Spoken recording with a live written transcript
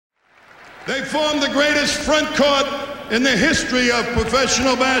They form the greatest front court in the history of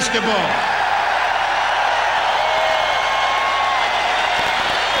professional basketball.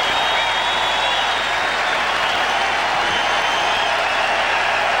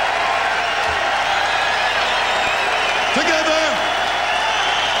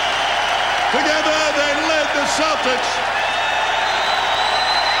 Together they led the Celtics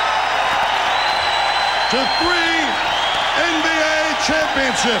to 3 NBA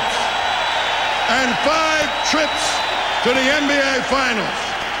championships and 5 trips to the NBA Finals.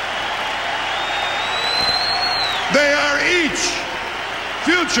 They are each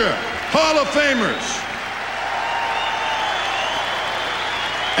future Hall of Famers.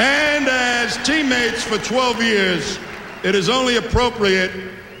 And as teammates for 12 years, it is only appropriate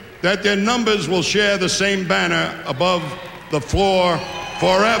that their numbers will share the same banner above the floor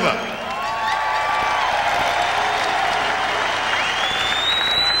forever.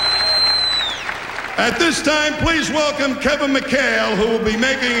 At this time, please welcome Kevin McHale, who will be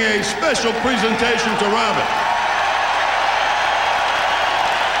making a special presentation to Robert.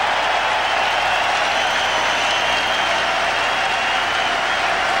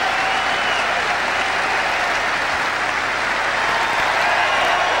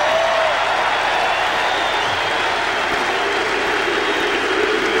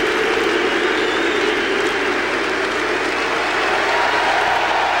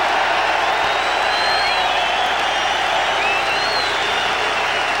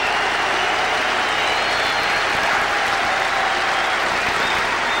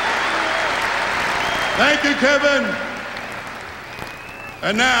 Thank you, Kevin.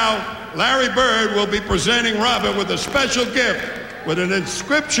 And now, Larry Bird will be presenting Robert with a special gift with an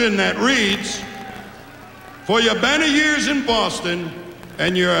inscription that reads, "For your banner years in Boston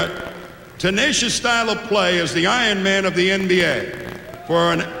and your tenacious style of play as the Iron Man of the NBA,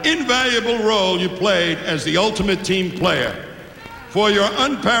 for an invaluable role you played as the ultimate team player, for your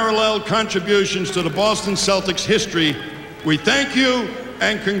unparalleled contributions to the Boston Celtics history, we thank you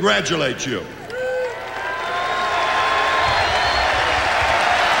and congratulate you."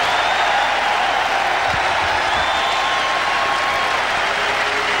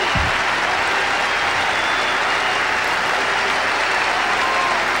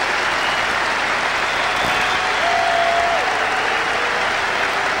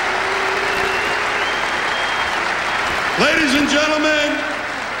 Ladies and gentlemen,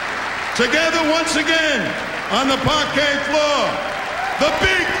 together once again on the parquet floor, the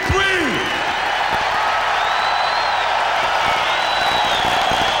Big Three.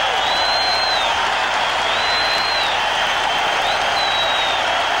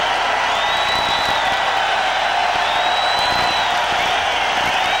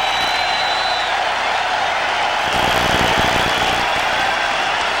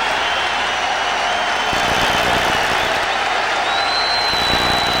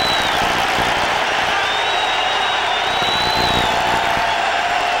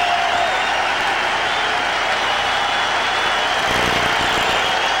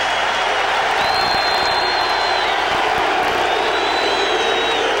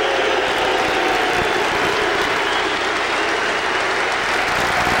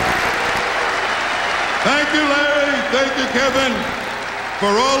 Thank you, Larry. Thank you, Kevin, for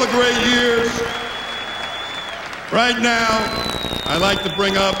all the great years. Right now, I'd like to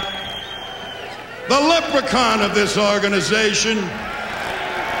bring up the leprechaun of this organization.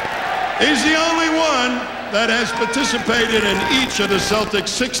 He's the only one that has participated in each of the Celtics'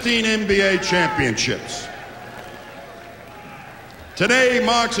 16 NBA championships. Today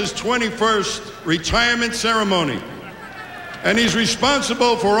marks his 21st retirement ceremony, and he's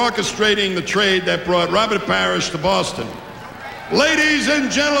responsible for orchestrating the trade that brought Robert Parish to Boston. Ladies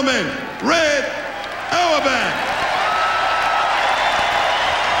and gentlemen, Red Auerbach.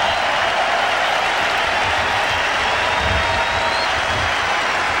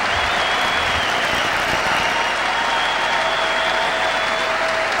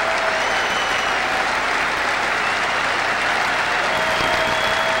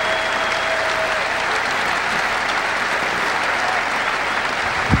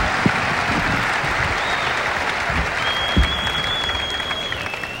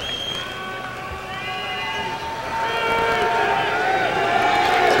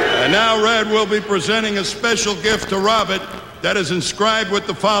 And now Red will be presenting a special gift to Robert that is inscribed with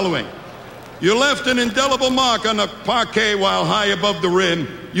the following: "You left an indelible mark on the parquet while high above the rim.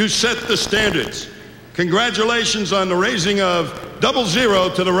 You set the standards. Congratulations on the raising of 00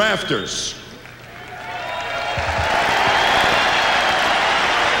 to the rafters."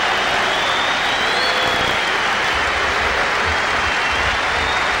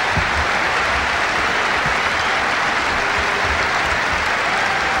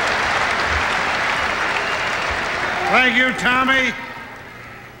 Thank you, Tommy.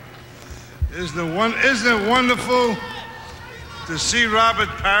 Isn't it wonderful to see Robert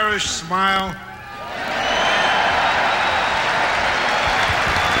Parish smile?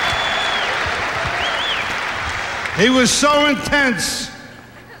 He was so intense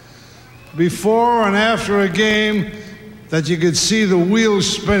before and after a game that you could see the wheels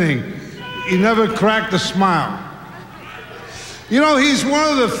spinning. He never cracked a smile. You know, he's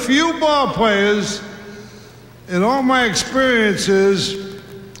one of the few ball players in all my experiences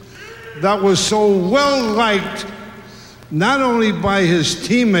that was so well liked, not only by his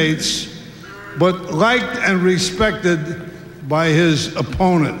teammates, but liked and respected by his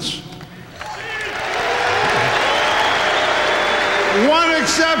opponents. One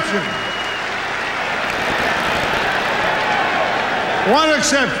exception. One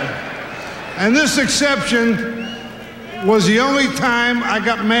exception. And this exception was the only time I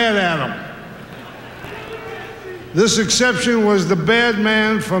got mad at him. This exception was the bad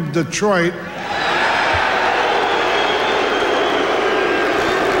man from Detroit.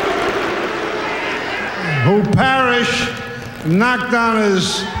 Who Parish knocked on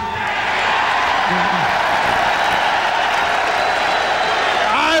his...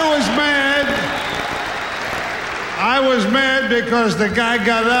 I was mad because the guy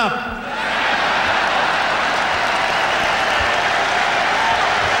got up.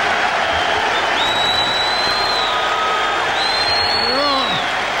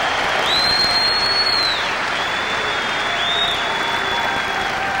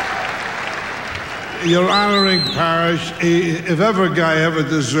 You're honoring Parish. If ever a guy ever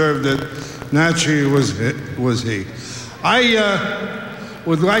deserved it, naturally was he. I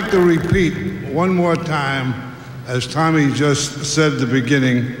would like to repeat one more time, as Tommy just said at the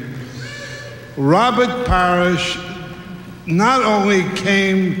beginning, Robert Parish not only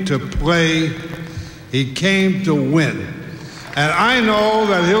came to play, he came to win. And I know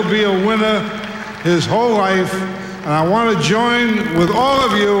that he'll be a winner his whole life, and I want to join with all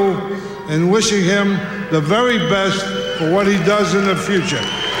of you in wishing him the very best for what he does in the future.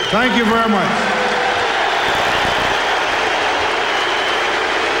 Thank you very much.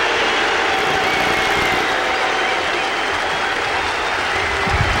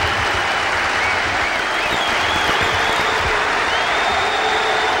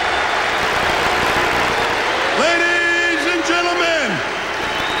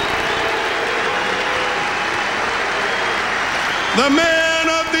 The man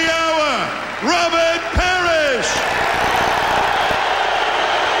of the hour, Robert Parish.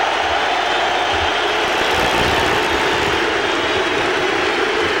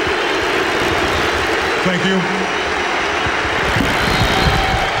 Thank you.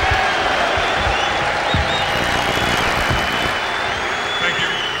 Thank you.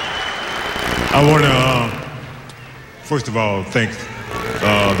 I want to, first of all, thank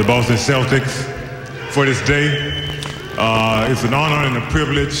the Boston Celtics for this day. It's an honor and a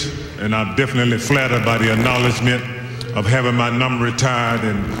privilege, and I'm definitely flattered by the acknowledgement of having my number retired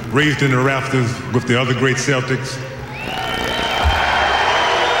and raised in the rafters with the other great Celtics.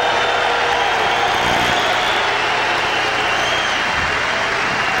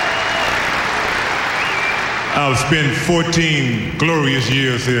 I've spent 14 glorious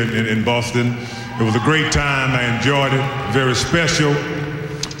years here in Boston. It was a great time. I enjoyed it. Very special.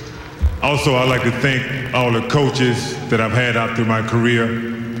 Also, I'd like to thank all the coaches that I've had out through my career,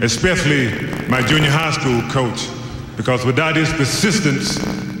 especially my junior high school coach, because without his persistence,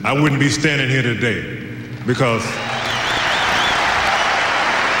 I wouldn't be standing here today. Because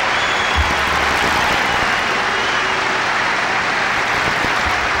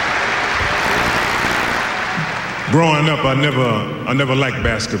growing up, I never liked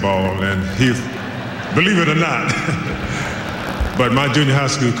basketball, and believe it or not, but my junior high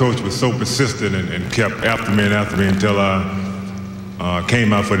school coach was so persistent and kept after me until I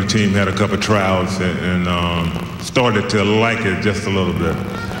came out for the team, had a couple of tryouts, and started to like it just a little bit.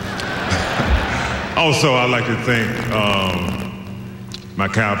 Also, I'd like to thank my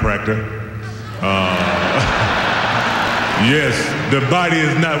chiropractor. Yes, the body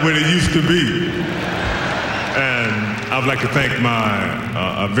is not what it used to be. And I'd like to thank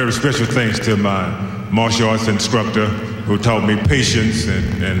a very special thanks to my martial arts instructor, who taught me patience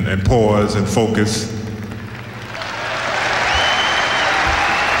and pause and focus.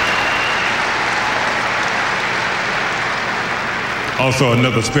 Also,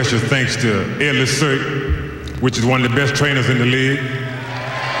 another special thanks to Ed Lissert, which is one of the best trainers in the league.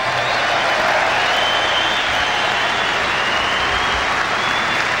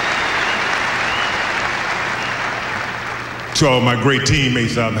 To all my great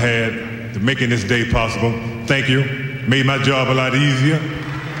teammates I've had, to making this day possible, thank you. made my job a lot easier.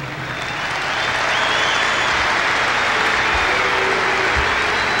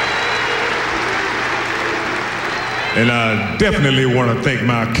 And I definitely want to thank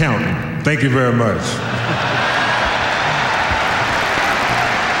my accountant. Thank you very much.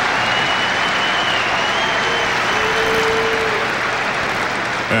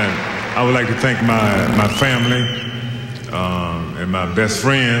 And I would like to thank my family and my best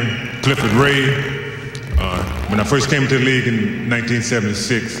friend, Clifford Ray. When I first came to the league in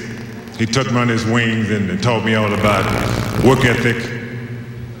 1976, he took me under his wings and taught me all about work ethic,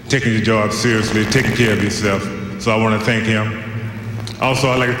 taking your job seriously, taking care of yourself. So I want to thank him. Also,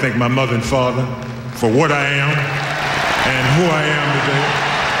 I'd like to thank my mother and father for what I am and who I am today.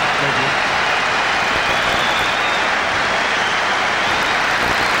 Thank you.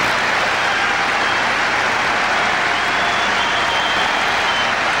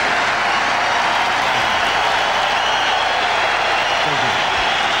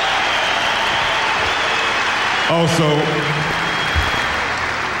 Also,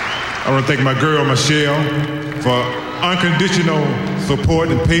 I want to thank my girl, Michelle, for unconditional support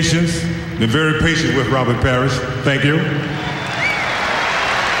and patience. Been very patient with Robert Parish. Thank you.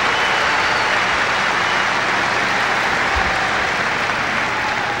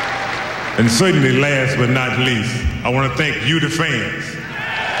 And certainly last but not least, I want to thank you, the fans.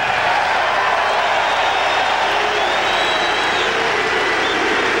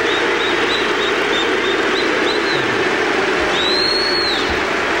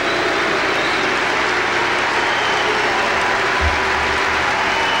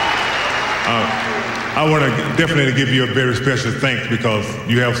 I want to definitely give you a very special thanks because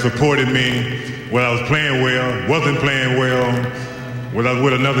you have supported me when I was playing well, wasn't playing well, when I was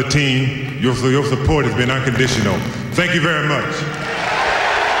with another team. Your support has been unconditional. Thank you very much.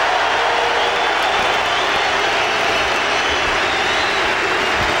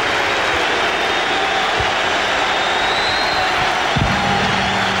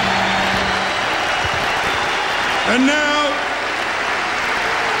 And now,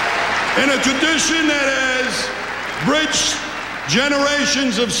 in a tradition that has bridged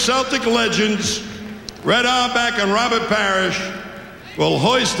generations of Celtic legends, Red Auerbach and Robert Parish will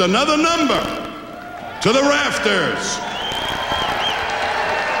hoist another number to the rafters.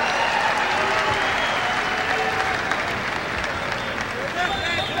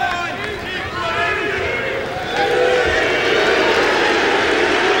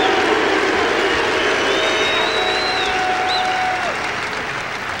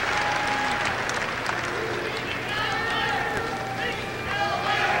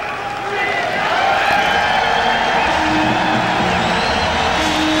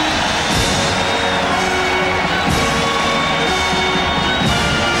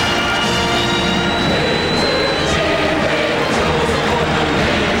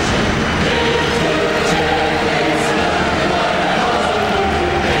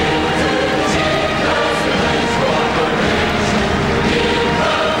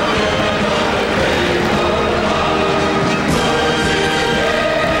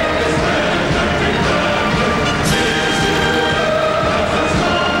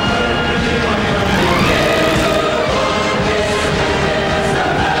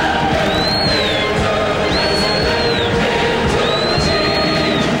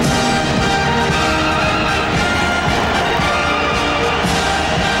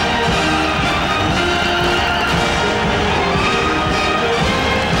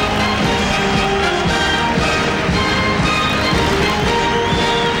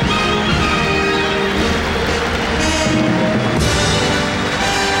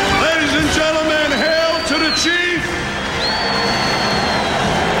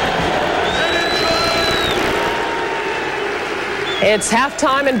 It's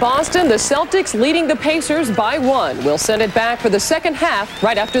halftime in Boston. The Celtics leading the Pacers by 1. We'll send it back for the second half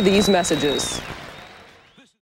right after these messages.